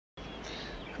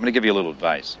going to give you a little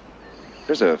advice.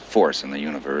 There's a force in the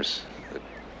universe that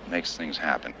makes things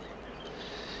happen.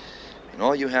 And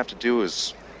all you have to do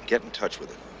is get in touch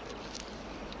with it.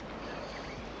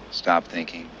 Stop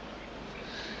thinking.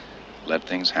 Let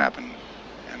things happen.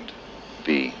 And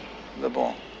be the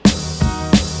ball.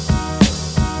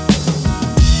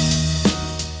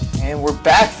 And we're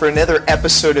back for another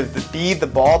episode of the Be the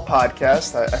Ball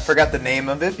podcast. I forgot the name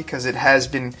of it because it has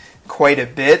been quite a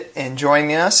bit. And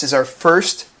joining us is our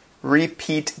first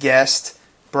repeat guest,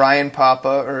 Brian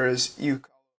Papa, or as you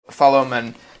follow him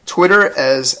on Twitter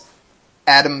as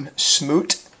Adam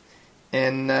Smoot.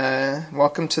 And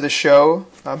welcome to the show,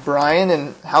 Brian.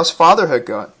 And how's fatherhood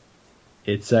going?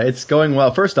 It's going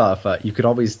well. First off, you could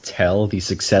always tell the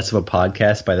success of a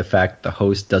podcast by the fact the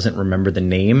host doesn't remember the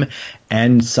name,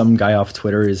 and some guy off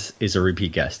Twitter is a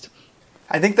repeat guest.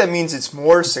 I think that means it's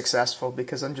more successful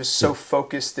because I'm just so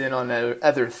focused in on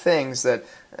other things that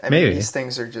I mean, these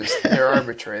things are they're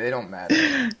arbitrary. They don't matter.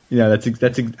 Yeah, I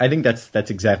think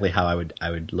that's exactly how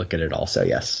I would look at it. Also,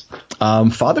 yes,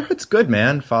 fatherhood's good,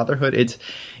 man. Fatherhood,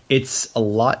 it's a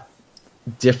lot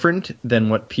different than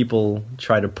what people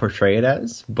try to portray it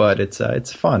as, but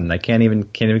it's fun. I can't even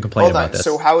complain about this.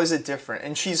 So how is it different?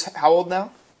 And she's how old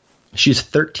now? She's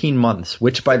 13 months,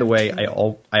 which, by the way, I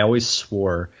always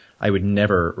swore I would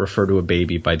never refer to a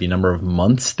baby by the number of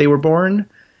months they were born,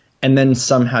 and then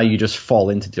somehow you just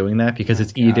fall into doing that because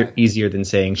it's easier than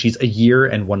saying she's a year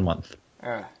and 1 month.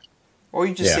 Or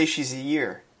you just say she's a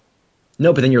year.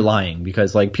 No, but then you're lying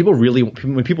because like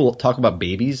when people talk about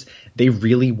babies, they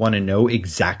really want to know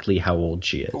exactly how old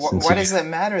she is. Why does that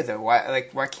matter though?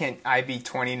 Why can't I be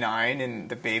 29 and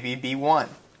the baby be 1?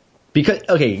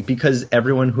 Because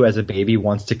everyone who has a baby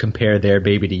wants to compare their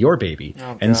baby to your baby.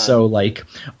 And so like,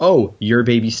 oh, your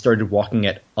baby started walking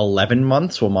at 11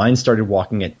 months, well mine started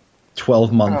walking at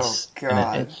 12 months. Oh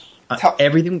god.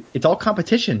 Everything, it's all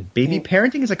competition. Baby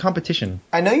parenting is a competition.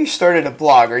 I know you started a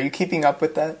blog. Are you keeping up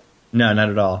with that? No, not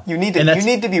at all. You need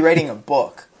to be writing a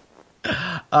book.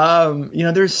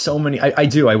 There's so many. I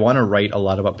do. I want to write a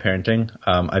lot about parenting.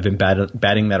 I've been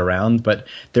batting that around, but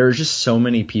there are just so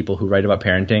many people who write about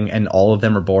parenting, and all of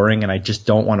them are boring, and I just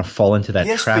don't want to fall into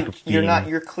that trap. But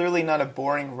you're clearly not a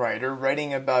boring writer.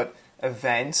 Writing about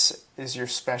events is your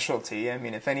specialty. I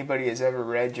mean, if anybody has ever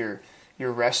read your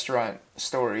restaurant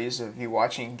stories of you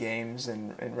watching games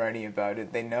and writing about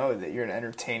it, they know that you're an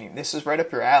entertaining. This is right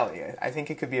up your alley. I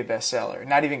think it could be a bestseller.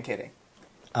 Not even kidding.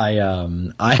 I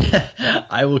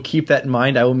will keep that in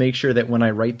mind. I will make sure that when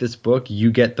I write this book,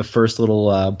 you get the first little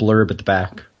blurb at the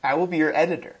back. I will be your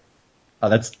editor. Oh,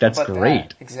 that's great.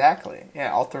 That? Exactly.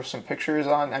 Yeah, I'll throw some pictures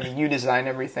on. I mean, you design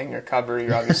everything, your cover.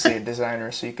 You're obviously a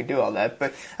designer, so you could do all that.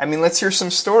 But I mean, let's hear some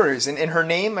stories. And her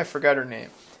name, I forgot her name.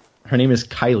 Her name is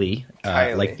Kylie.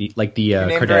 Like the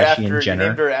Kardashian Jenner. You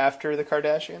named her after the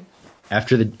Kardashian?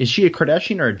 Is she a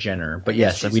Kardashian or a Jenner? But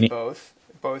yes, we both.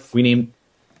 We named.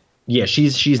 Yeah,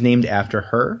 she's named after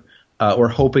her. We're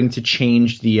hoping to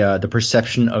change the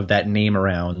perception of that name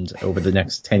around over the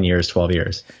next 10 years, 12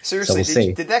 years.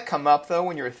 Seriously, did that come up though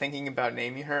when you were thinking about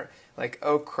naming her? Like,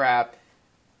 oh crap,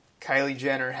 Kylie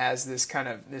Jenner has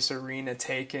this arena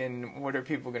taken. What are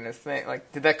people going to think?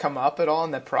 Like, did that come up at all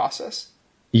in that process?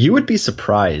 You would be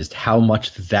surprised how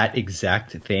much that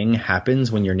exact thing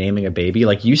happens when you're naming a baby.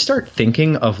 Like, you start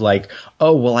thinking of like,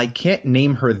 oh, well, I can't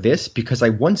name her this because I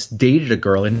once dated a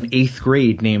girl in 8th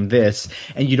grade named this,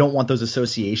 and you don't want those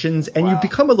associations, and you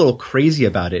become a little crazy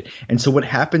about it. And so what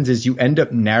happens is you end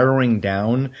up narrowing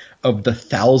down of the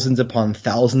thousands upon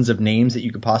thousands of names that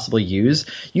you could possibly use.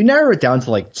 You narrow it down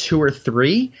to like 2 or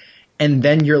 3. And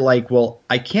then you're like, well,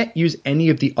 I can't use any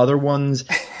of the other ones,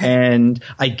 and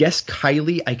I guess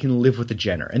Kylie, I can live with the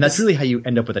Jenner. And that's really how you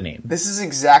end up with a name. This is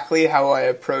exactly how I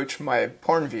approach my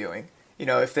porn viewing. You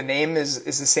know, if the name is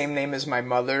the same name as my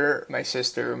mother, my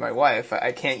sister, or my wife,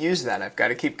 I can't use that. I've got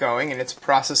to keep going, and it's a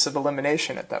process of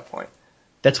elimination at that point.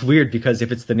 That's weird because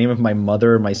if it's the name of my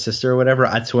mother or my sister or whatever,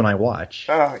 that's when I watch.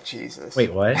 Oh, Jesus.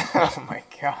 Wait, what? Oh, my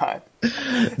God.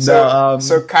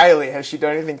 So Kylie, has she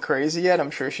done anything crazy yet?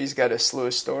 I'm sure she's got a slew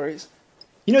of stories.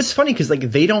 You know, it's funny because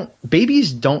like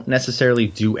babies don't necessarily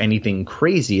do anything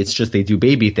crazy. It's just they do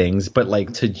baby things. But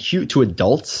like to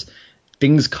adults,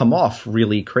 things come off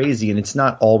really crazy, and it's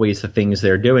not always the things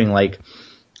they're doing. Like,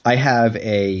 I have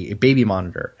a baby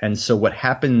monitor, and so what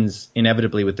happens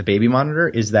inevitably with the baby monitor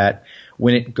is that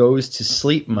when it goes to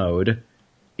sleep mode,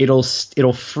 it'll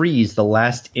freeze the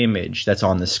last image that's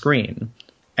on the screen.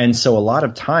 And so a lot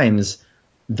of times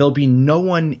there'll be no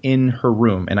one in her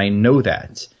room, and I know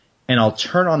that. And I'll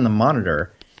turn on the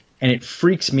monitor, and it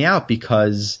freaks me out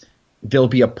because there'll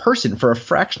be a person for a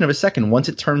fraction of a second. Once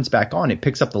it turns back on, it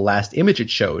picks up the last image it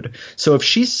showed. So if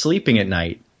she's sleeping at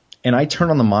night and I turn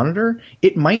on the monitor,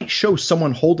 it might show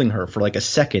someone holding her for like a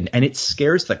second, and it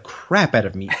scares the crap out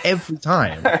of me every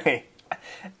time.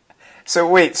 So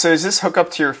wait, so is this hook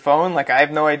up to your phone? Like, I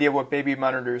have no idea what baby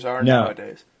monitors are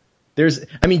nowadays. We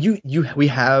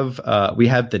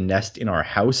have the Nest in our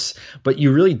house, but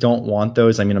you really don't want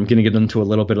those. I mean, I'm going to get into a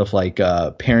little bit of like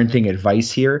parenting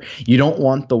advice here. You don't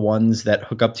want the ones that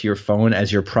hook up to your phone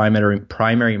as your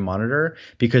primary monitor,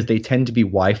 because they tend to be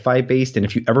Wi-Fi based, and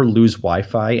if you ever lose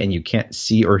Wi-Fi and you can't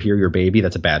see or hear your baby,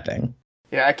 that's a bad thing.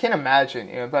 Yeah, I can't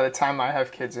imagine. By the time I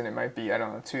have kids, and it might be, I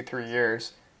don't know, 2-3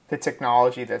 years, the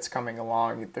technology that's coming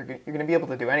along, you're going to be able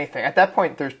to do anything. At that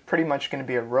point, there's pretty much going to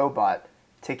be a robot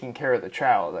taking care of the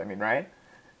child. I mean, right?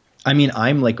 I mean,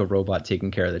 I'm like a robot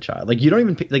taking care of the child. Like, you don't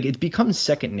even like, it becomes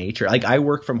second nature. Like, I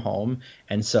work from home,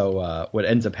 and so what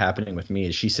ends up happening with me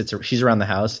is she's around the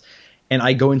house, and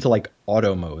I go into like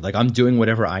auto mode. Like, I'm doing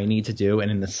whatever I need to do, and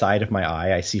in the side of my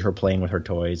eye, I see her playing with her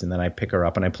toys, and then I pick her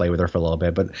up and I play with her for a little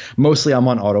bit. But mostly, I'm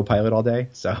on autopilot all day,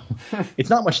 so it's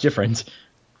not much different.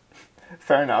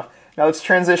 Fair enough. Now let's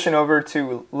transition over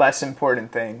to less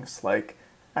important things. Like,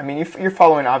 I mean, you're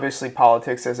following, obviously,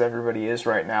 politics, as everybody is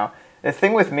right now. The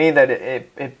thing with me that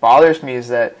it bothers me is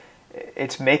that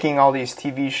it's making all these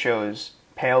TV shows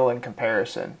pale in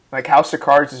comparison. Like, House of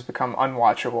Cards has become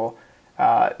unwatchable.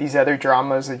 These other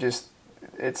dramas,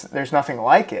 there's nothing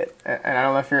like it. And I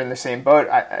don't know if you're in the same boat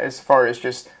as far as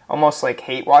just almost like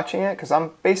hate watching it, because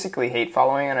I'm basically hate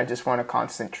following it, and I just want a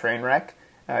constant train wreck.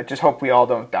 Just hope we all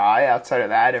don't die. Outside of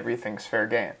that, everything's fair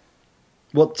game.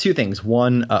 Well, two things.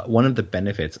 One of the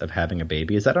benefits of having a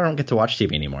baby is that I don't get to watch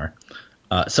TV anymore.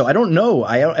 So I don't know.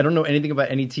 I don't know anything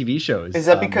about any TV shows. Is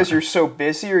that because you're so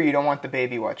busy, or you don't want the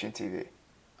baby watching TV?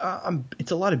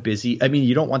 It's a lot of busy. I mean,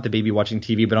 you don't want the baby watching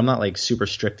TV, but I'm not like super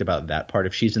strict about that part.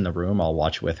 If she's in the room, I'll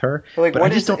watch with her. But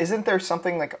like, isn't there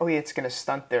something like, it's going to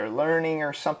stunt their learning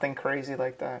or something crazy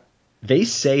like that? They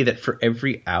say that for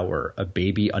every hour a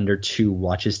baby under 2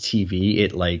 watches TV,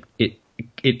 it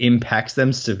impacts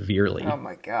them severely. Oh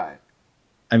my God.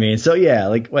 I mean, so yeah,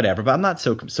 like whatever, but I'm not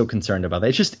so concerned about that.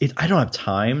 It's just I don't have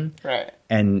time. Right.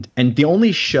 And the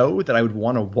only show that I would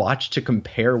want to watch to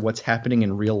compare what's happening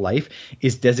in real life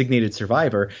is Designated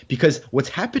Survivor, because what's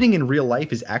happening in real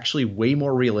life is actually way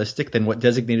more realistic than what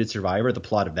Designated Survivor, the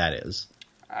plot of that is.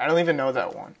 I don't even know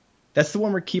that one. That's the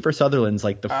one where Kiefer Sutherland's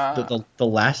like the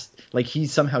last, like he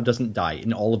somehow doesn't die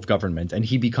in all of government and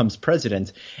he becomes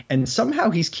president, and somehow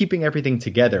he's keeping everything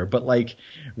together. But like,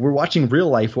 we're watching real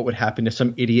life what would happen if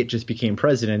some idiot just became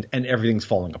president and everything's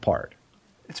falling apart.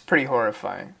 It's pretty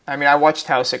horrifying. I mean, I watched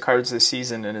House of Cards this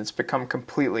season and it's become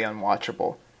completely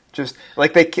unwatchable. Just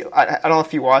like I don't know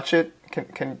if you watch it.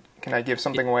 Can I give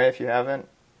something away if you haven't?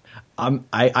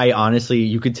 I honestly,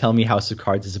 you could tell me House of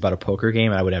Cards is about a poker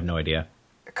game and I would have no idea.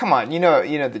 Come on, you know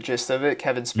the gist of it.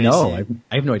 Kevin Spacey. No,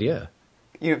 I have no idea.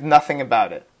 You have nothing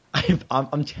about it.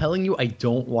 I'm telling you, I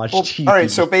don't watch TV. All right,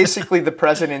 so basically, the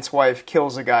president's wife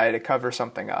kills a guy to cover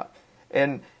something up,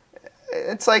 and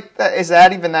it's like, is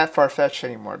that even that far fetched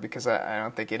anymore? Because I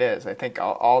don't think it is. I think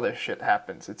all this shit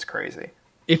happens. It's crazy.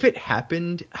 If it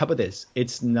happened, how about this?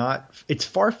 It's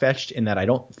far fetched in that I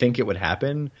don't think it would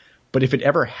happen. But if it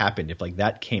ever happened, if like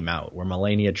that came out where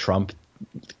Melania Trump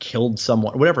killed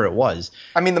someone, whatever it was.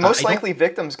 I mean, the most likely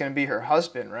victim is going to be her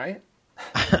husband, right?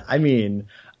 I mean,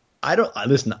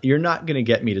 listen, you're not going to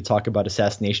get me to talk about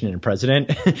assassination in a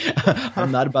president.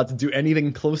 I'm not about to do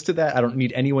anything close to that. I don't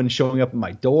need anyone showing up at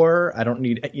my door. I don't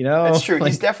need, That's true. Like,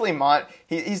 he's definitely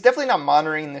he's definitely not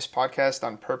monitoring this podcast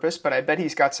on purpose, but I bet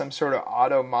he's got some sort of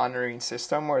auto monitoring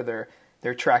system where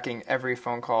they're tracking every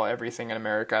phone call, everything in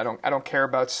America. I don't care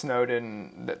about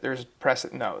Snowden. There's press.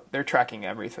 No, they're tracking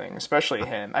everything, especially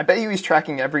him. I bet you he's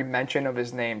tracking every mention of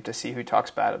his name to see who talks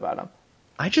bad about him.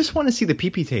 I just want to see the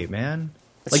PP tape, man.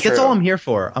 That's all I'm here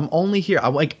for. I'm only here.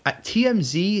 I'm like,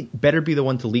 TMZ better be the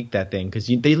one to leak that thing, because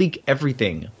they leak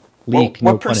everything.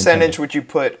 What percentage would you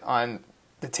put on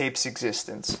the tape's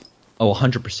existence? Oh,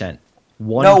 100%.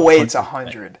 No way, it's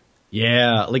 100.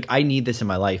 Yeah, like I need this in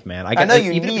my life, man. I know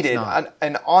you need it.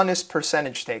 An honest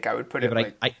percentage take, I would put it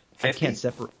like 50.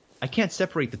 I can't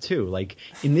separate the two. Like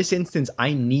in this instance,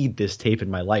 I need this tape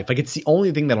in my life. Like it's the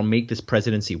only thing that'll make this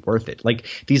presidency worth it. Like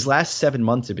these last 7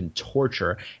 months have been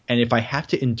torture, and if I have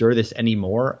to endure this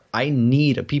anymore, I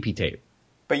need a PP tape.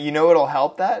 But it'll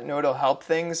help that? It'll help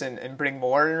things and bring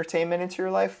more entertainment into your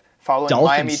life? Following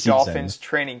Miami Dolphins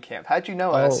training camp. How'd you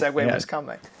know that segue was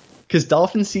coming? Because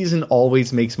Dolphin season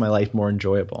always makes my life more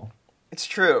enjoyable. It's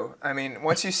true. I mean,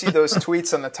 once you see those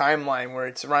tweets on the timeline where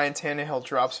it's Ryan Tannehill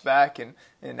drops back and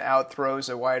out throws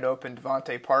a wide open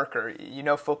Devontae Parker, you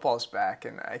know football's back,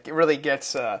 and it really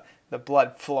gets the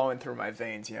blood flowing through my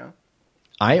veins. You know,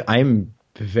 I'm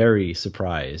very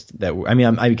surprised that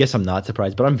I guess I'm not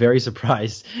surprised, but I'm very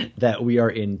surprised that we are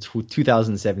in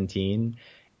 2017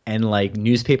 and like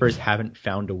newspapers haven't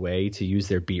found a way to use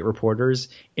their beat reporters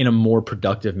in a more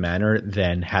productive manner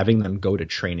than having them go to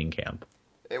training camp.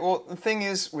 Well, the thing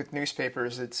is with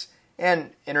newspapers,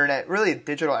 and internet, really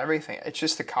digital everything, it's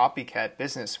just a copycat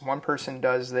business. One person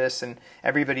does this and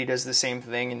everybody does the same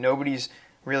thing, and nobody's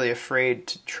really afraid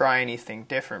to try anything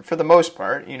different. For the most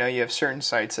part, you know, you have certain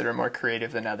sites that are more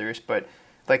creative than others, but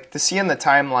like to see on the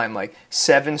timeline like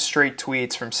 7 straight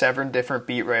tweets from 7 different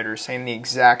beat writers saying the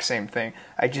exact same thing,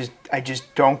 I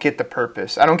just don't get the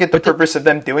purpose. I don't get the purpose of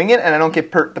them doing it, and I don't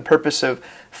get the purpose of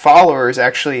followers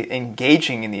actually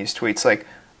engaging in these tweets. Like,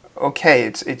 okay,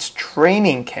 it's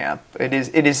training camp. It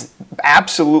is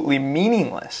absolutely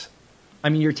meaningless. I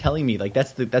mean, you're telling me like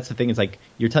that's the thing. It's like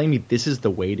you're telling me this is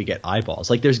the way to get eyeballs.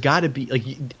 Like, there's got to be like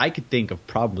I could think of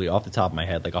probably off the top of my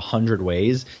head like 100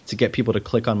 ways to get people to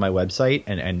click on my website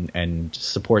and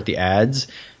support the ads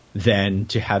than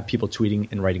to have people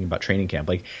tweeting and writing about training camp.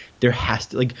 Like, there has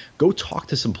to go talk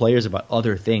to some players about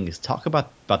other things. Talk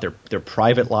about their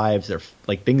private lives, their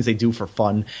like things they do for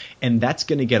fun, and that's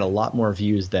going to get a lot more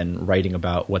views than writing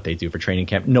about what they do for training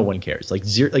camp. No one cares. Like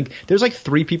there's like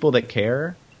 3 people that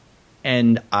care.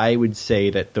 And I would say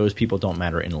that those people don't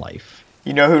matter in life.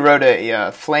 You know who wrote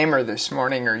a flamer this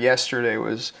morning or yesterday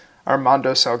was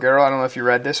Armando Salguero. I don't know if you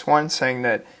read this one, saying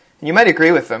that, and you might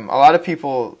agree with him, a lot of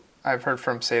people I've heard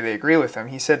from say they agree with him.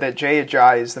 He said that Jay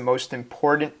Ajayi is the most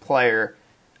important player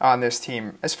on this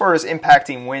team as far as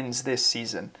impacting wins this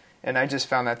season. And I just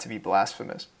found that to be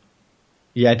blasphemous.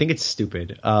 Yeah, I think it's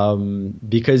stupid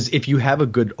because if you have a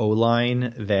good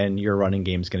O-line, then your running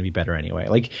game is going to be better anyway.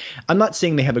 Like, I'm not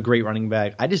saying they have a great running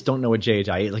back. I just don't know what Jay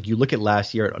Ajayi, like, you look at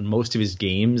last year on most of his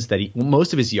games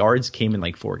most of his yards came in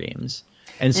like 4 games.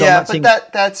 And so yeah,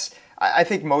 but that's I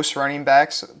think most running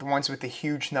backs, the ones with the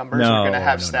huge numbers, are going to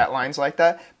have stat lines like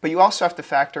that. But you also have to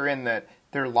factor in that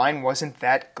their line wasn't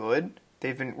that good.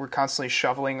 We're constantly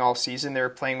shoveling all season. They were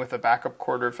playing with a backup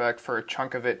quarterback for a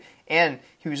chunk of it, and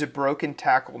he was a broken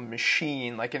tackle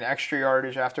machine, like an extra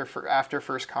yardage after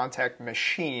first contact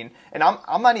machine. And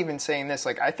I'm not even saying this.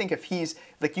 Like, I think if he's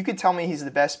like, you could tell me he's the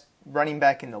best running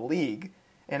back in the league,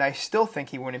 and I still think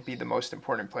he wouldn't be the most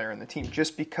important player in the team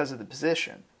just because of the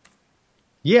position.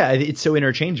 Yeah, it's so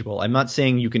interchangeable. I'm not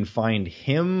saying you can find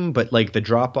him, but like the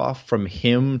drop off from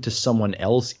him to someone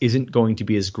else isn't going to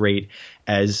be as great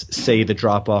as, say, the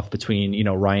drop off between, you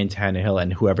know, Ryan Tannehill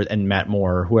and Matt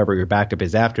Moore, or whoever your backup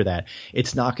is after that.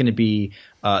 It's not going to be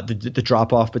the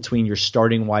drop off between your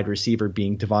starting wide receiver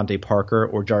being Devontae Parker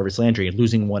or Jarvis Landry and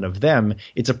losing one of them.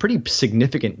 It's a pretty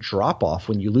significant drop off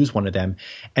when you lose one of them.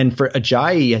 And for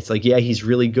Ajayi, it's like, yeah, he's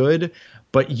really good,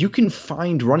 but you can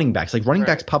find running backs. Like, running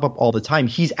backs pop up all the time.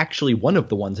 He's actually one of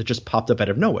the ones that just popped up out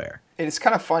of nowhere. It's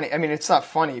kind of funny. I mean, it's not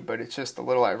funny, but it's just a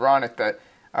little ironic that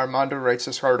Armando writes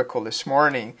this article this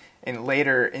morning, and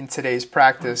later in today's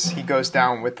practice, he goes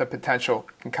down with a potential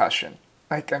concussion.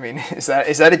 Like, I mean, is that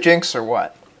a jinx or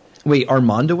what? Wait,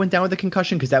 Armando went down with a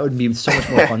concussion? Because that would be so much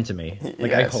more fun to me.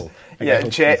 Like, yes. I hope. Yeah,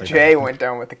 Jay went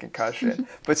down with a concussion.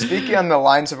 But speaking on the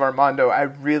lines of Armando, I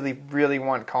really, really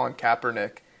want Colin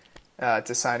Kaepernick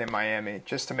to sign in Miami,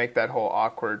 just to make that whole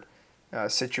awkward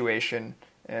situation,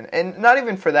 and not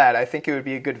even for that. I think it would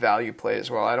be a good value play as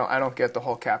well. I don't get the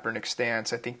whole Kaepernick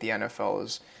stance. I think the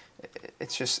NFL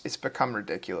it's become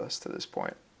ridiculous to this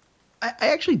point. I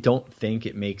actually don't think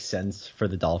it makes sense for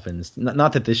the Dolphins.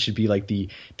 Not that this should be like the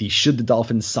should the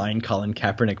Dolphins sign Colin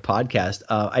Kaepernick podcast.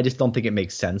 I just don't think it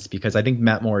makes sense because I think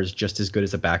Matt Moore is just as good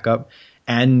as a backup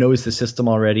and knows the system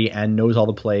already and knows all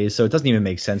the plays. So it doesn't even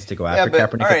make sense to go after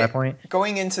Kaepernick at that point.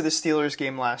 Going into the Steelers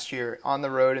game last year on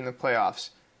the road in the playoffs,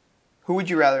 who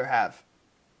would you rather have?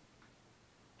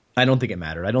 I don't think it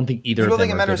mattered. I don't think either of them. You don't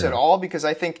think it matters at all? Because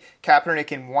I think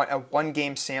Kaepernick in a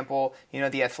one-game sample, you know,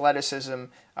 the athleticism,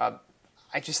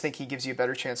 I just think he gives you a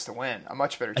better chance to win, a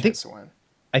much better chance to win.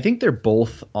 I think they're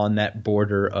both on that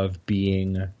border of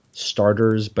being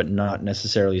starters, but not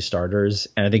necessarily starters.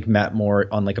 And I think Matt Moore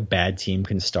on like a bad team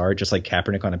can start, just like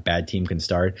Kaepernick on a bad team can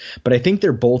start. But I think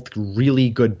they're both really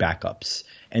good backups.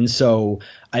 And so,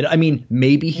 I mean,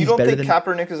 maybe he's better than... You don't think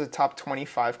Kaepernick is a top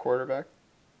 25 quarterback?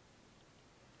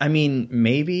 I mean,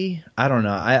 maybe. I don't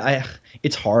know.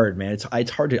 It's hard, man. It's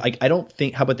hard to... I don't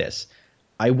think... How about this?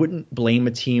 I wouldn't blame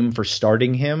a team for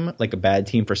starting him, like a bad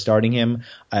team for starting him.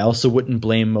 I also wouldn't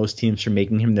blame most teams for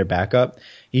making him their backup.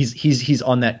 He's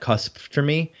on that cusp for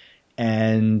me,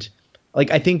 and like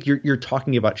I think you're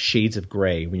talking about shades of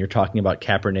gray when you're talking about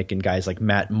Kaepernick and guys like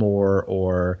Matt Moore,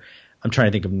 or I'm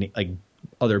trying to think of like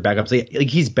other backups. Like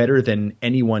he's better than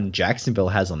anyone Jacksonville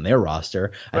has on their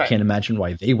roster. Right. I can't imagine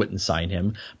why they wouldn't sign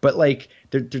him. But like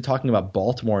they're talking about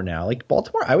Baltimore now. Like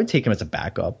Baltimore, I would take him as a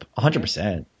backup,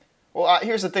 100%. Well,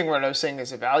 here's the thing what I was saying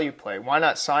is a value play. Why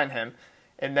not sign him?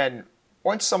 And then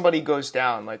once somebody goes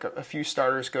down, like a few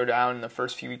starters go down in the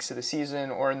first few weeks of the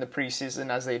season or in the preseason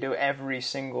as they do every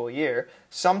single year,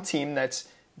 some team that's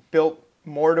built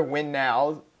more to win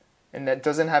now and that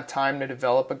doesn't have time to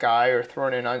develop a guy or throw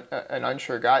in an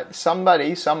unsure guy, some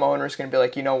owner is going to be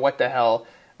like, what the hell?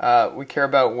 We care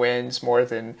about wins more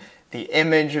than the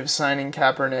image of signing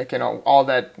Kaepernick and all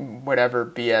that whatever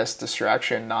BS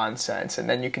distraction nonsense. And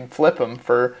then you can flip him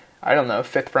for, I don't know, a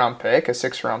 5th round pick, a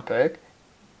 6th round pick.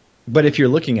 But if you're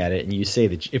looking at it and you say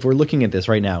that if we're looking at this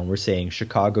right now and we're saying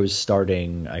Chicago's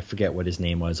starting, I forget what his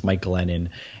name was, Mike Glennon,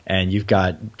 and you've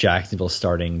got Jacksonville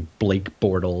starting Blake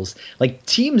Bortles, like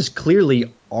teams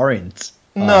clearly aren't.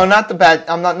 No, not the bad.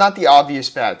 I'm not the obvious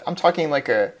bad. I'm talking like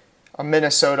a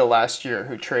Minnesota last year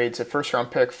who trades a 1st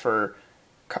round pick for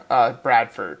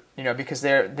Bradford, because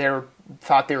they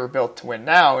thought they were built to win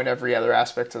now in every other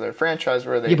aspect of their franchise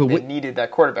where they needed that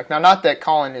quarterback. Now, not that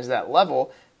Colin is that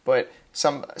level, but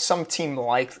some team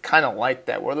kind of like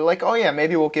that, where they're like, oh yeah,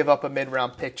 maybe we'll give up a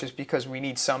mid-round pick just because we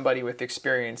need somebody with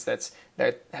experience that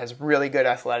has really good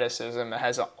athleticism, that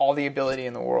has all the ability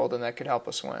in the world, and that could help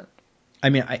us win. I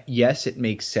mean, yes, it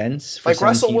makes sense. For like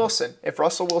Russell Wilson. If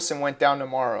Russell Wilson went down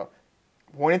tomorrow,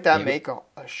 wouldn't that make a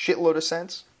shitload of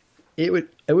sense? It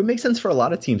would make sense for a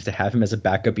lot of teams to have him as a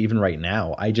backup even right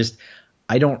now. I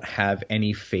don't have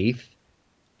any faith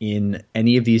in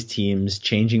any of these teams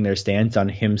changing their stance on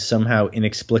him somehow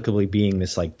inexplicably being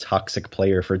this like toxic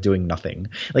player for doing nothing.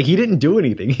 Like he didn't do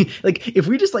anything. Like if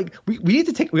we just like we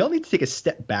all need to take a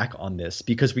step back on this,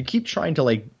 because we keep trying to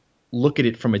like look at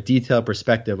it from a detailed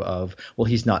perspective of, well,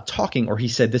 he's not talking, or he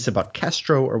said this about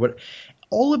Castro or what.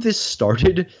 All of this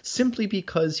started simply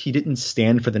because he didn't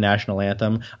stand for the national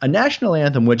anthem, a national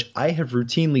anthem which I have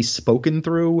routinely spoken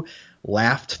through,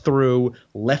 laughed through,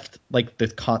 left like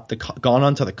gone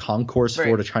onto the concourse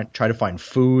floor to try to find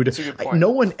food. That's a good point. No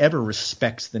one ever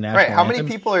respects the national anthem. How many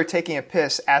people are taking a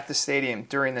piss at the stadium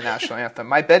during the national anthem?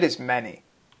 My bet is many.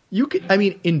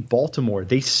 In Baltimore,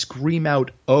 they scream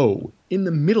out "Oh" in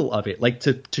the middle of it, like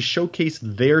to showcase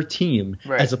their team,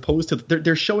 as opposed to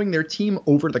they're showing their team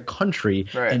over the country,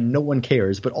 and no one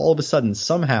cares. But all of a sudden,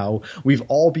 somehow, we've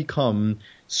all become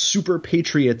super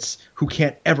patriots who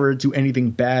can't ever do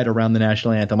anything bad around the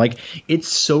national anthem. Like it's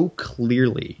so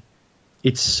clearly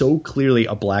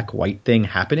a black-white thing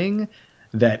happening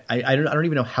that I don't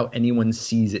even know how anyone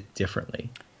sees it differently.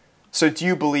 So do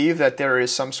you believe that there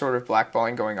is some sort of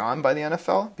blackballing going on by the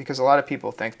NFL? Because a lot of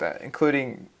people think that,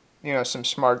 including, some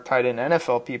smart tight end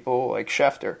NFL people like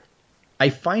Schefter.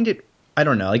 I find it, I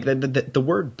don't know, like the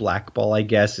word blackball, I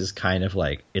guess, is kind of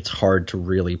like, it's hard to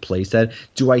really place that.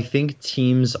 Do I think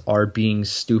teams are being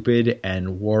stupid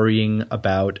and worrying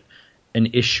about an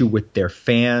issue with their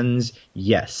fans?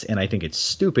 Yes. And I think it's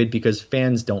stupid because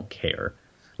fans don't care.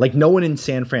 Like, no one in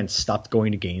San Fran stopped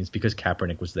going to games because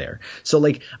Kaepernick was there. So,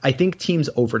 like, I think teams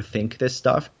overthink this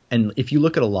stuff. And if you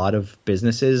look at a lot of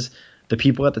businesses, the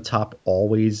people at the top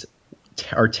always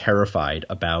are terrified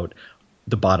about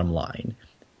the bottom line.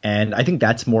 And I think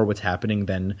that's more what's happening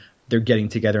than they're getting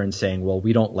together and saying, well,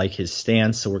 we don't like his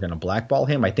stance, so we're going to blackball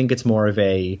him. I think it's more of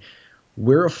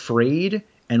we're afraid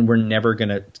and we're never going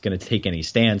to take any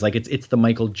stands. Like, it's the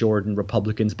Michael Jordan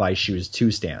Republicans buy shoes 2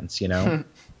 stance,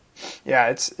 Yeah,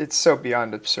 it's so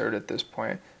beyond absurd at this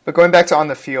point. But going back to on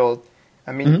the field,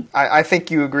 I mean, I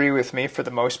think you agree with me for the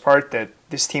most part that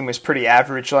this team was pretty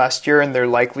average last year and they're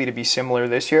likely to be similar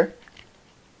this year.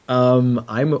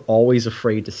 I'm always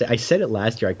afraid to say. I said it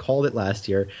last year. I called it last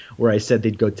year where I said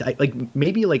they'd go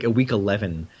maybe a week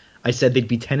 11. I said they'd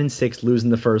be 10-6, lose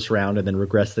in the first round, and then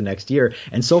regress the next year.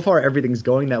 And so far, everything's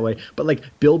going that way. But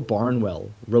Bill Barnwell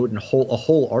wrote a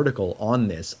whole article on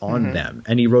this, them,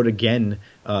 and he wrote again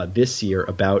this year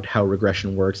about how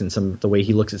regression works and the way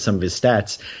he looks at some of his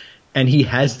stats, and he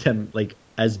has them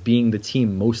as being the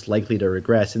team most likely to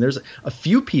regress. And there's a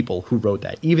few people who wrote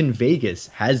that. Even Vegas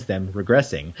has them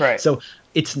regressing. Right. So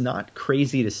it's not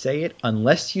crazy to say it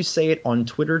unless you say it on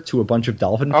Twitter to a bunch of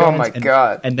Dolphin fans. Oh my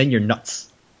God! And then you're nuts.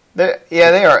 They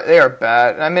are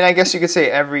bad. I mean, I guess you could say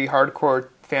every hardcore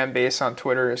fan base on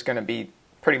Twitter is going to be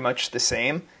pretty much the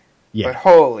same. Yeah. But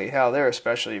holy hell, they're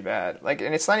especially bad. Like,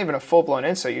 and it's not even a full-blown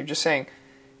insult. You're just saying,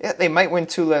 yeah, they might win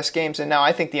 2 less games. And now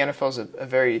I think the NFL is a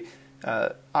very,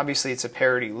 obviously it's a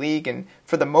parity league. And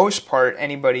for the most part,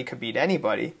 anybody could beat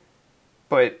anybody.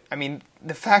 But, I mean,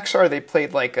 the facts are they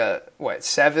played like a,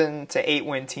 7 to 8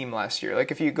 win team last year.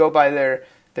 Like, if you go by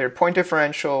their point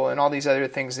differential and all these other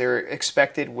things, their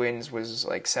expected wins was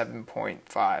like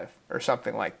 7.5 or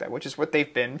something like that, which is what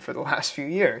they've been for the last few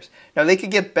years. Now, they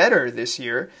could get better this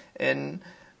year and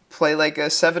play like a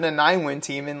 7 to 9 win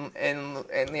team and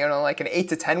like an 8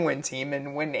 to 10 win team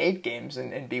and win 8 games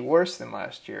and be worse than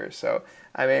last year. So,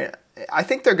 I mean, I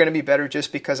think they're going to be better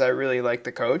just because I really like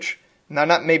the coach. Now,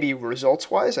 not maybe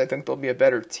results-wise. I think they'll be a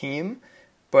better team,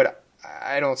 but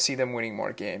I don't see them winning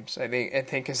more games. I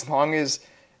think as long as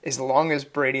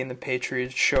Brady and the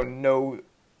Patriots show no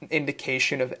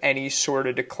indication of any sort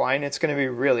of decline, it's going to be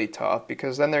really tough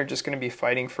because then they're just going to be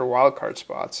fighting for wild card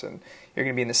spots, and you're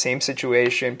going to be in the same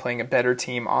situation, playing a better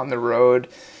team on the road,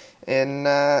 and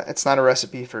it's not a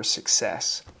recipe for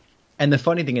success. And the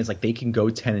funny thing is, like, they can go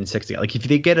 10-6. Like, if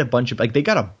they get a bunch of, like, they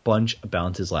got a bunch of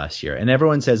bounces last year, and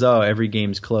everyone says, oh, every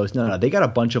game's close. No, they got a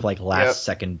bunch of like last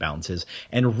second bounces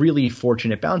and really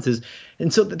fortunate bounces.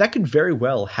 And so that could very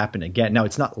well happen again. Now,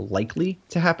 it's not likely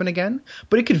to happen again,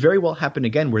 but it could very well happen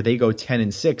again where they go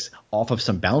 10-6 off of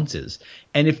some bounces.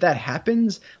 And if that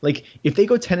happens, like, if they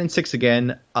go 10-6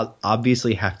 again, I'll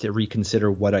obviously have to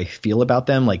reconsider what I feel about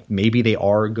them. Like, maybe they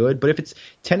are good, but if it's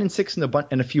 10-6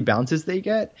 and a few bounces they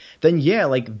get, then yeah,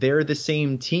 like, they're the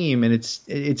same team, and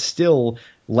it's still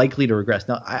likely to regress.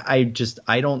 Now, I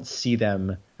don't see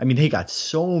them. I mean, they got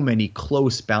so many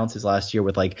close bounces last year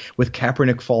with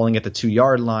Kaepernick falling at the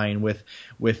 2-yard line, with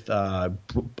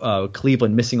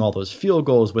Cleveland missing all those field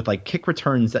goals, with like kick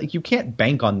returns that you can't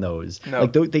bank on those. No.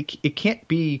 Like it can't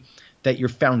be that your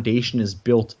foundation is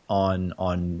built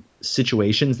on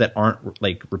situations that aren't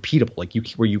like repeatable, like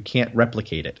where you can't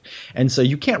replicate it. And so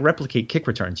you can't replicate kick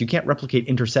returns, you can't replicate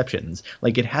interceptions.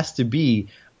 Like, it has to be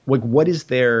like, what is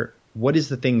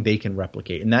the thing they can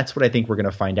replicate? And that's what I think we're going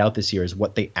to find out this year, is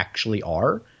what they actually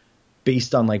are,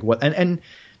 based on like what. And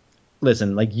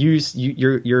listen, like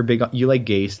you're big, you like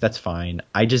Gase, that's fine.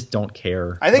 I just don't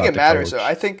care. I think about it matters coach. though.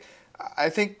 I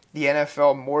think the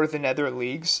NFL, more than other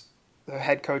leagues, the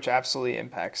head coach absolutely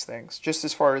impacts things, just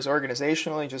as far as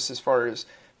organizationally, just as far as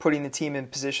putting the team in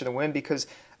position to win, because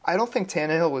I don't think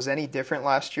Tannehill was any different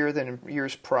last year than in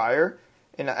years prior.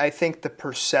 And I think the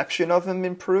perception of him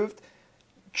improved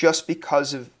just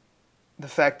because of the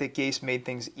fact that Gase made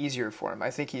things easier for him. I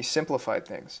think he simplified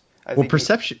things.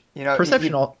 Perception.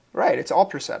 Right, it's all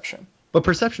perception. But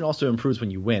perception also improves when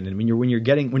you win, and when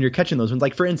you're catching those ones.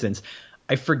 Like, for instance,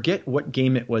 I forget what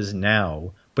game it was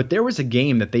now, but there was a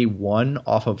game that they won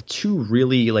off of 2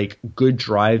 really like good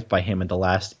drives by him in the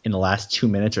last 2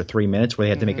 minutes or 3 minutes where they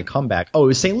had to make a comeback. Oh, it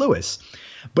was St. Louis.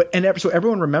 So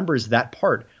everyone remembers that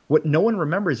part. What no one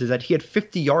remembers is that he had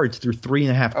 50 yards through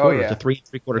 3.5 quarters to 3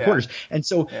 3/4 quarters. And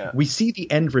so we see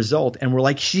the end result and we're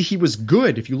like, he was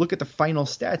good. If you look at the final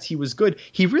stats, he was good.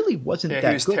 He really wasn't that good.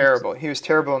 He was terrible. He was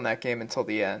terrible in that game until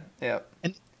the end. Yeah.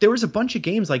 And there was a bunch of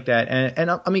games like that.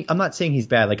 And I mean, I'm not saying he's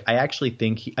bad. Like, I actually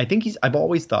think I've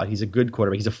always thought he's a good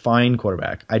quarterback. He's a fine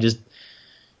quarterback.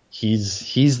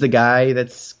 He's the guy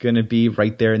that's going to be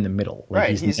right there in the middle. Like,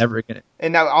 right. He's never going to.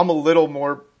 And now I'm a little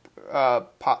more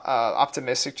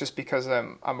optimistic just because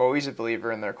I'm always a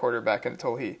believer in their quarterback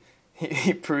until he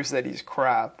proves that he's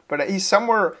crap. But he's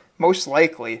most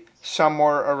likely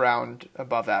somewhere around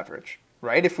above average,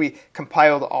 right? If we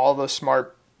compiled all the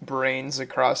smart brains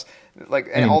across,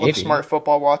 all the smart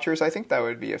football watchers, I think that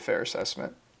would be a fair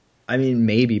assessment. I mean,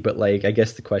 maybe, but like, I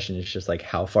guess the question is just like,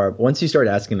 how far. Once you start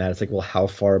asking that, it's like, well, how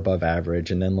far above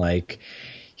average? And then like,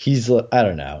 I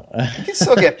don't know. He can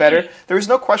still get better. There's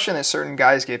no question that certain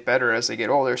guys get better as they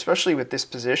get older, especially with this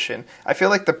position. I feel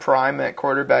like the prime at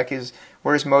quarterback is,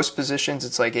 whereas most positions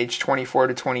it's like age 24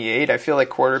 to 28. I feel like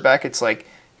quarterback it's like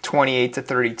 28 to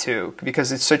 32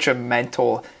 because it's such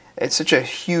a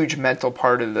huge mental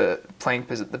part of the playing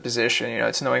the position. You know,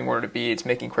 it's knowing where to be, it's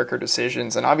making quicker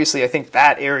decisions, and obviously I think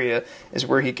that area is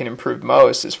where he can improve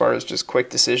most as far as just quick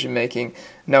decision making,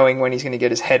 knowing when he's going to get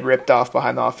his head ripped off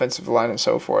behind the offensive line and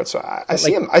so forth. So I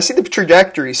see the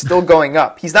trajectory still going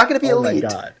up. He's not going to be elite.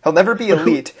 He'll never be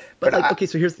elite. Okay,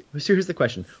 so here's the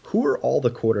question: who are all the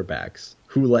quarterbacks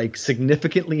who like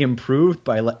significantly improved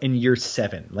in year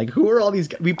 7? Like, who are all these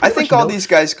guys? I think all these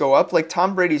guys go up. Like,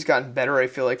 Tom Brady's gotten better, I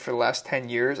feel like, for the last 10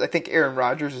 years. I think Aaron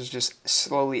Rodgers has just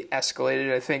slowly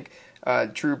escalated. I think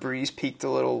Drew Brees peaked a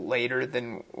little later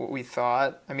than what we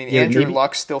thought. I mean, Yeah, Andrew maybe-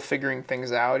 Luck's still figuring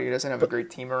things out. He doesn't have a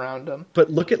great team around him. But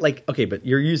look at okay, but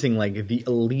you're using the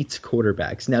elite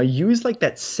quarterbacks. Now use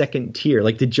that second tier.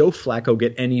 Did Joe Flacco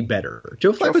get any better?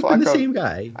 Joe Flacco's been the same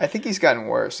guy. I think he's gotten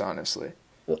worse, honestly.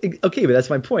 Well, okay, but that's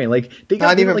my point. They got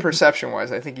Not even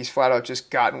perception-wise. I think he's flat out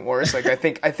just gotten worse. I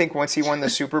think once he won the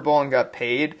Super Bowl and got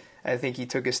paid, I think he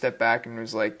took a step back and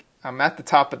was like, I'm at the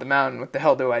top of the mountain. What the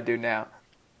hell do I do now?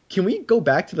 Can we go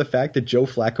back to the fact that Joe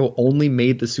Flacco only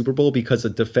made the Super Bowl because a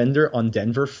defender on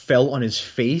Denver fell on his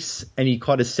face and he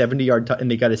caught a 70-yard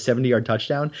and they got a 70-yard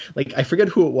touchdown? I forget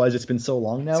who it was. It's been so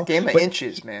long now. It's a game of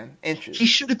inches, man. Inches. He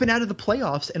should have been out of the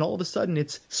playoffs, and all of a sudden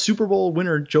it's Super Bowl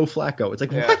winner Joe Flacco. It's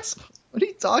Yeah. What? What are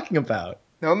you talking about?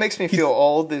 No, what makes me feel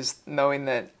old is knowing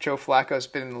that Joe Flacco's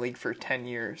been in the league for 10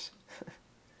 years.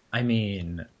 I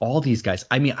mean, all these guys.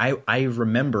 I mean, I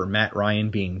remember Matt Ryan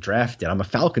being drafted. I'm a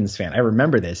Falcons fan. I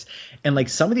remember this. And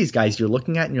some of these guys you're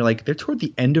looking at and you're they're toward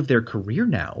the end of their career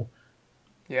now.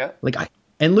 Yeah. Look at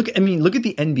the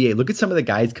NBA. Look at some of the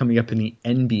guys coming up in the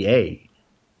NBA.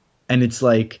 And it's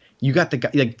you got the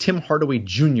guy Tim Hardaway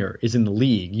Jr. is in the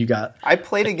league. You got I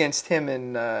played against him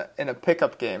in a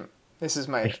pickup game. This is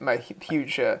my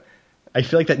huge I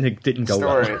feel that didn't go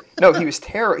story. well. No, he was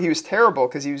He was terrible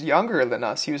because he was younger than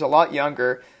us. He was a lot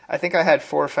younger. I think I had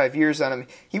 4 or 5 years on him.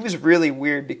 He was really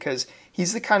weird because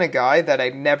he's the kind of guy that I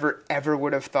never ever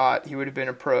would have thought he would have been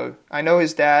a pro. I know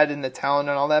his dad and the talent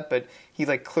and all that, but he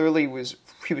clearly was.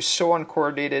 He was so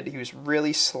uncoordinated. He was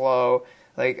really slow.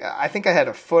 I think I had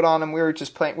a foot on him. We were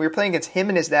playing against him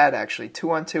and his dad actually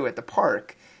 2-on-2 at the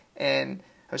park, and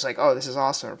I was like, oh, this is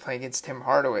awesome. We're playing against Tim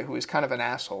Hardaway, who is kind of an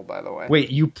asshole, by the way.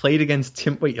 Wait, you played against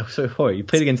Tim? Wait, so you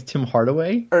played against Tim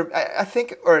Hardaway? Or I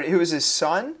think, or it was his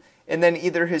son, and then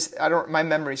either my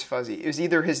memory's fuzzy. It was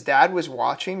either his dad was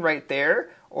watching right there,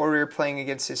 or we were playing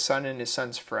against his son and his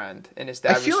son's friend, and his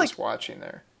dad was just watching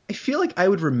there. I feel I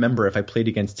would remember if I played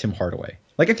against Tim Hardaway.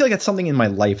 I feel that's something in my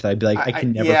life that I'd be I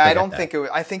can never. Yeah, forget I don't that. think it was,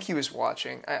 I think he was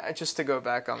watching. Just to go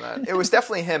back on that, it was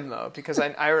definitely him though, because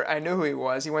I knew who he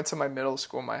was. He went to my middle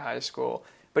school, my high school,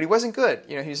 but he wasn't good.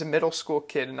 He was a middle school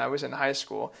kid, and I was in high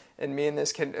school. And me and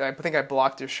this kid, I think I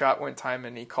blocked his shot one time,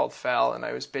 and he called foul, and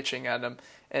I was bitching at him.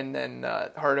 And then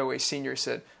Hardaway Sr.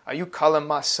 said, "Are you calling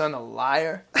my son a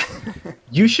liar?"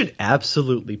 You should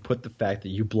absolutely put the fact that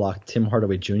you blocked Tim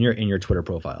Hardaway Jr. in your Twitter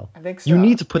profile. I think so. You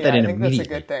need to put that in I think immediately. that's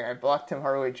a good thing. I blocked Tim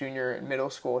Hardaway Jr. in middle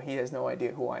school. He has no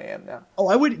idea who I am now.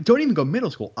 Oh, don't even go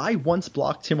middle school. I once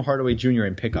blocked Tim Hardaway Jr.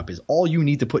 in pickup is all you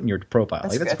need to put in your profile.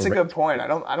 That's a good point. I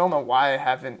don't know why I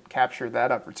haven't captured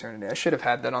that opportunity. I should have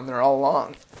had that on there all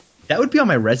along. That would be on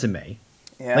my resume.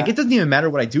 Yeah. It doesn't even matter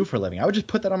what I do for a living. I would just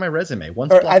put that on my resume.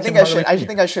 I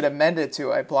think I should amend it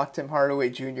to I blocked Tim Hardaway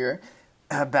Jr.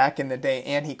 Back in the day,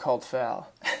 and he called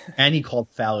foul. And he called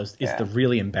foul is the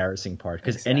really embarrassing part,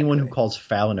 because anyone who calls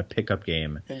foul in a pickup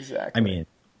game. Exactly. I mean,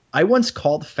 I once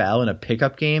called foul in a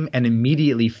pickup game and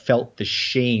immediately felt the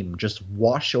shame just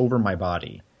wash over my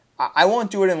body. I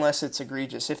won't do it unless it's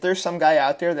egregious. If there's some guy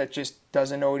out there that just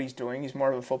doesn't know what he's doing, he's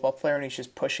more of a football player and he's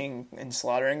just pushing and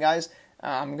slaughtering guys,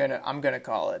 I'm gonna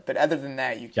call it. But other than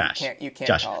that, you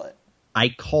can't call it. I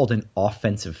called an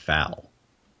offensive foul.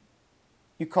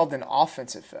 You called an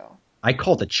offensive foul. I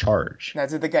called a charge. Now,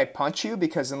 did the guy punch you?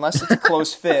 Because unless it's a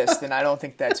close fist, then I don't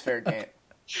think that's fair game.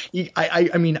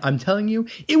 I mean, I'm telling you,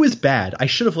 it was bad. I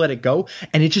should have let it go,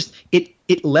 and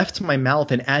it left my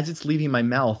mouth, and as it's leaving my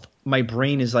mouth, my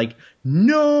brain is like,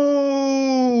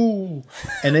 no!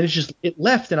 And then it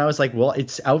left, and I was like, well,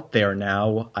 it's out there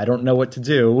now. I don't know what to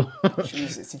do.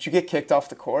 Jesus, did you get kicked off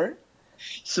the court?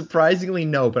 Surprisingly,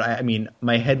 no, but I mean,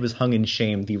 my head was hung in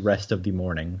shame the rest of the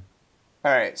morning.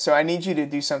 All right, so I need you to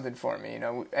do something for me.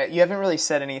 You haven't really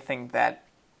said anything that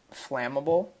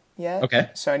flammable yet. Okay.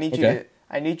 So I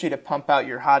need you to pump out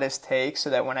your hottest take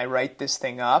so that when I write this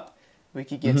thing up, we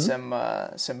could get some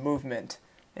movement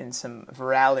and some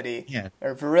virality. Yeah.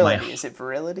 Or virility. Is it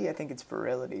virility? I think it's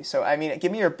virility. So, I mean,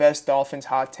 give me your best Dolphins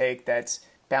hot take that's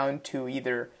bound to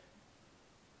either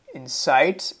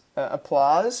incite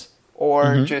applause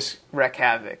or just wreak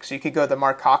havoc. So you could go the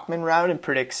Mark Hochman route and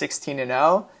predict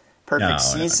 16-0, perfect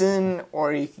season,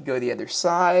 or you could go the other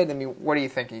side. I mean, what are you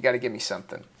thinking? You got to give me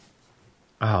something.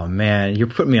 Oh man, you're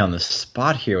putting me on the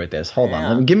spot here with this. Hold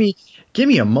on, give me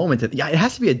a moment. It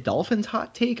has to be a Dolphins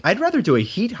hot take. I'd rather do a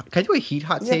Heat. Can I do a Heat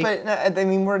hot take? Yeah, but I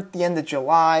mean, we're at the end of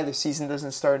July. The season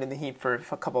doesn't start in the Heat for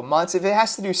a couple of months. If it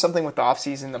has to do something with the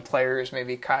offseason, the players,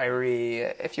 maybe Kyrie.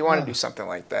 If you want to do something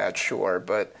like that, sure.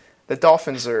 But the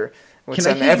Dolphins are what's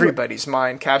on everybody's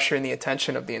mind, capturing the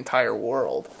attention of the entire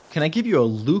world. Can I give you a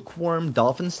lukewarm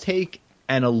Dolphins take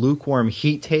and a lukewarm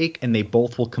Heat take, and they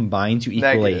both will combine to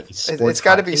equal Negative. a sports It's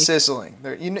got to hot be take. sizzling.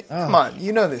 Come on,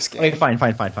 you know this game. Okay, fine.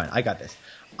 I got this.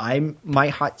 My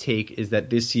hot take is that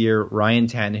this year Ryan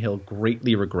Tannehill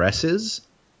greatly regresses,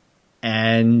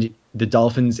 and the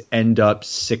Dolphins end up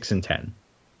 6-10.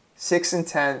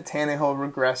 6-10.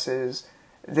 Tannehill regresses.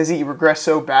 Does he regress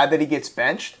so bad that he gets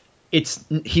benched?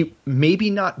 He maybe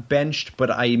not benched, but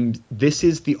this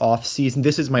is the off season.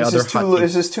 This is my other hot take.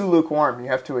 This is too lukewarm. You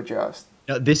have to adjust.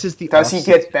 No, this is the. Does he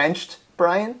get benched,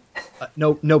 Brian?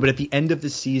 No. But at the end of the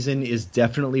season is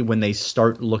definitely when they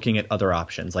start looking at other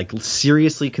options, like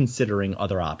seriously considering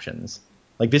other options.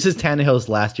 Like this is Tannehill's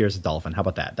last year as a Dolphin. How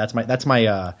about that? That's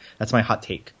my hot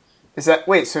take. So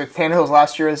Tannehill's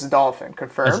last year as a Dolphin,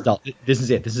 confirmed? This is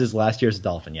it. This is his last year as a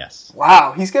Dolphin. Yes.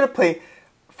 Wow, he's gonna play.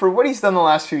 For what he's done the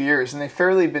last few years, and they've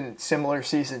fairly been similar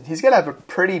seasons, he's going to have a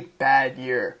pretty bad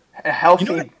year. A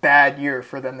healthy, bad year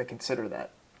for them to consider that.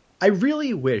 I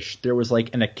really wish there was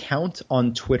like an account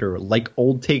on Twitter, like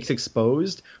Old Takes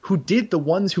Exposed, who did the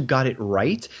ones who got it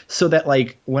right, so that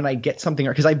like when I get something,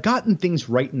 because I've gotten things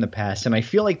right in the past, and I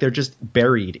feel like they're just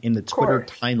buried in the Twitter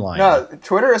timeline. No,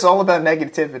 Twitter is all about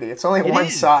negativity. It's only one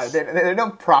side. They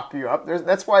don't prop you up.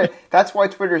 That's why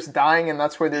Twitter's dying, and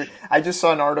that's why I just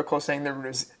saw an article saying there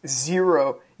was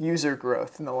 0 user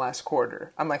growth in the last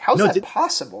quarter. I'm like, how's that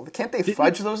possible? Can't they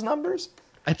fudge those numbers?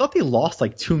 I thought they lost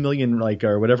like 2 million,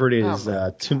 or whatever it is,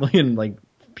 2 million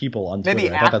people on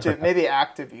Twitter. Maybe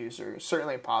active users,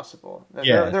 certainly possible.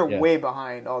 They're way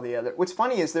behind all the other. What's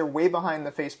funny is they're way behind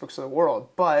the Facebooks of the world,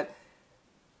 but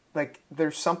like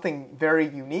there's something very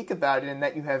unique about it in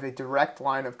that you have a direct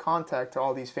line of contact to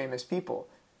all these famous people,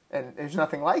 and there's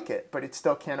nothing like it. But it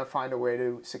still can't find a way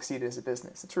to succeed as a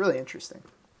business. It's really interesting.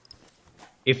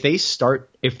 If they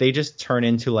just turn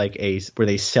into like where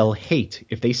they sell hate,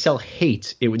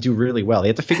 it would do really well. They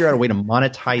have to figure out a way to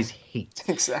monetize hate.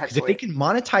 Exactly. Because if they can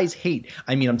monetize hate,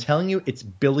 I mean, I'm telling you, it's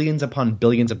billions upon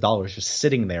billions of dollars just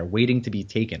sitting there waiting to be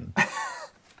taken.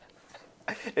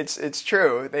 It's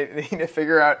true. They need to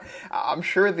figure out. I'm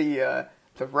sure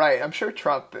I'm sure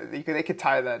Trump. They could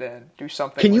tie that in. Do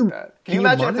something like that. Can you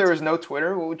imagine if there was no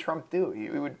Twitter? What would Trump do? He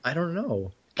would. I don't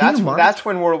know. That's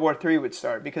when World War III would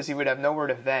start, because he would have nowhere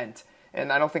to vent,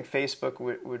 and I don't think Facebook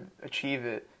would achieve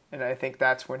it, and I think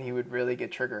that's when he would really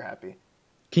get trigger happy.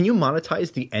 Can you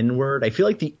monetize the N-word? I feel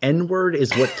like the N-word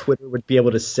is what Twitter would be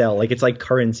able to sell. Like it's like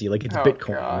currency, like it's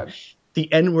Bitcoin. God.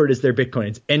 The N-word is their Bitcoin.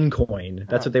 It's N-coin.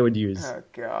 That's what they would use. Oh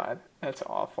God, that's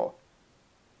awful.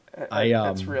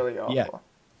 That's really awful.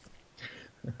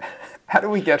 Yeah. How do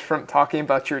we get from talking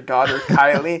about your daughter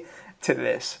Kylie to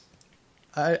this?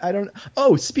 I don't.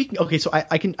 Oh, speaking. Okay, so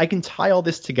I can tie all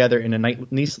this together in a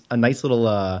nice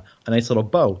little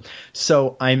bow.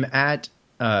 So I'm at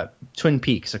Twin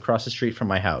Peaks across the street from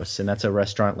my house, and that's a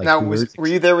restaurant. Like, now, were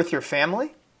you there with your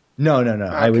family? No. Okay,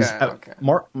 I was.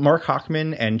 Mark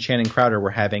Hochman and Channing Crowder were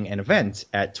having an event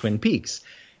at Twin Peaks,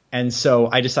 and so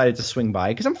I decided to swing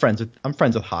by because I'm friends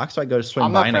with Hawk, so I go to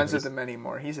swing by. I'm not friends with him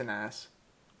anymore. He's an ass.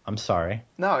 I'm sorry.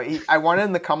 No, I wanted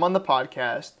him to come on the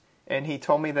podcast. And he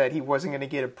told me that he wasn't going to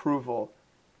get approval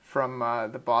from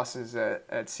the bosses at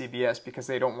CBS because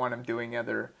they don't want him doing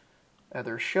other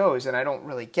shows. And I don't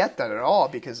really get that at all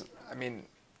because, I mean,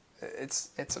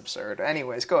 it's absurd.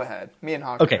 Anyways, go ahead. Me and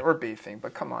Hawk we're beefing,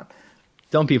 but come on.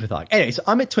 Don't beef with Hawk. Anyway, so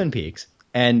I'm at Twin Peaks,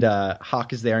 and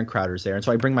Hawk is there and Crowder's there. And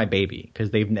so I bring my baby because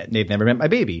they've never met my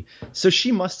baby. So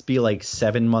she must be like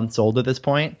 7 months old at this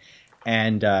point.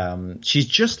 And she's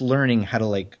just learning how to,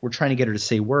 like, we're trying to get her to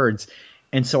say words.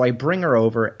 And so I bring her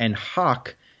over, and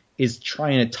Hawk is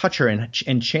trying to touch her,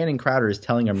 and Channing Crowder is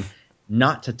telling him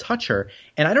not to touch her.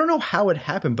 And I don't know how it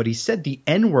happened, but he said the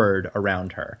N-word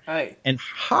around her. Hey. And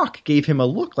Hawk gave him a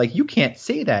look like, you can't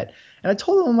say that. And I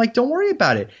told him, I'm like, don't worry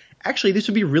about it. Actually, this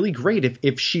would be really great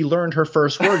if she learned her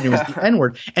first word and it was the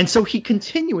N-word. And so he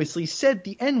continuously said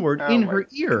the N-word in her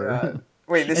ear. God.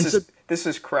 Wait, this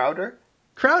is Crowder?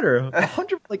 Crowder,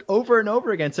 100 like over and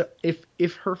over again. So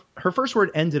if her first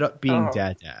word ended up being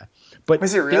dada, but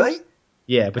was it really?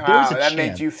 But there was a chance.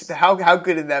 Made you how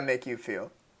good did that make you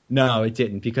feel? No, it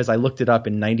didn't, because I looked it up,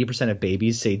 and 90% of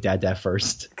babies say dada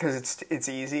first because it's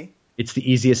easy. It's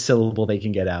the easiest syllable they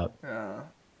can get out.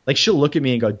 Like she'll look at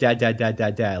me and go da da da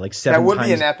da da like 7 times. That would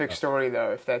be an epic story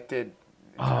though if that did.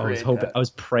 I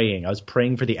was praying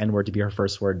for the N-word to be her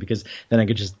first word, because then I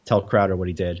could just tell Crowder what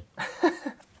he did.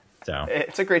 So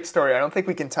it's a great story. I don't think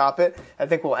we can top it. I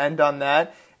think we'll end on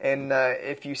that. And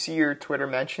if you see your Twitter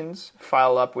mentions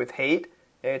file up with hate,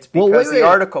 it's because the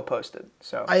article posted.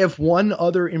 So I have one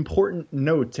other important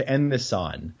note to end this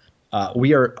on.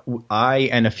 I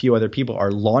and a few other people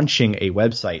are launching a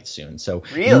website soon. So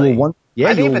really,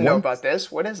 I didn't even know about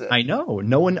this. What is it? I know.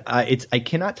 No one. I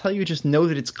cannot tell you. Just know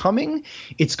that it's coming.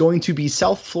 It's going to be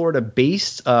South Florida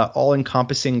based, all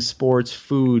encompassing sports,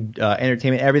 food,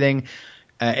 entertainment, everything.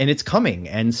 And it's coming,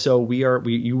 and so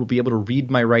you will be able to read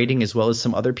my writing as well as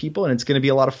some other people, and it's going to be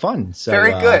a lot of fun. So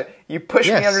very good. You pushed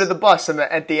yes. me under the bus, and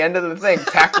at the end of the thing,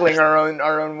 tackling our own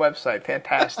website.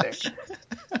 Fantastic.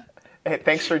 Hey,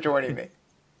 thanks for joining me.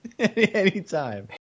 Anytime.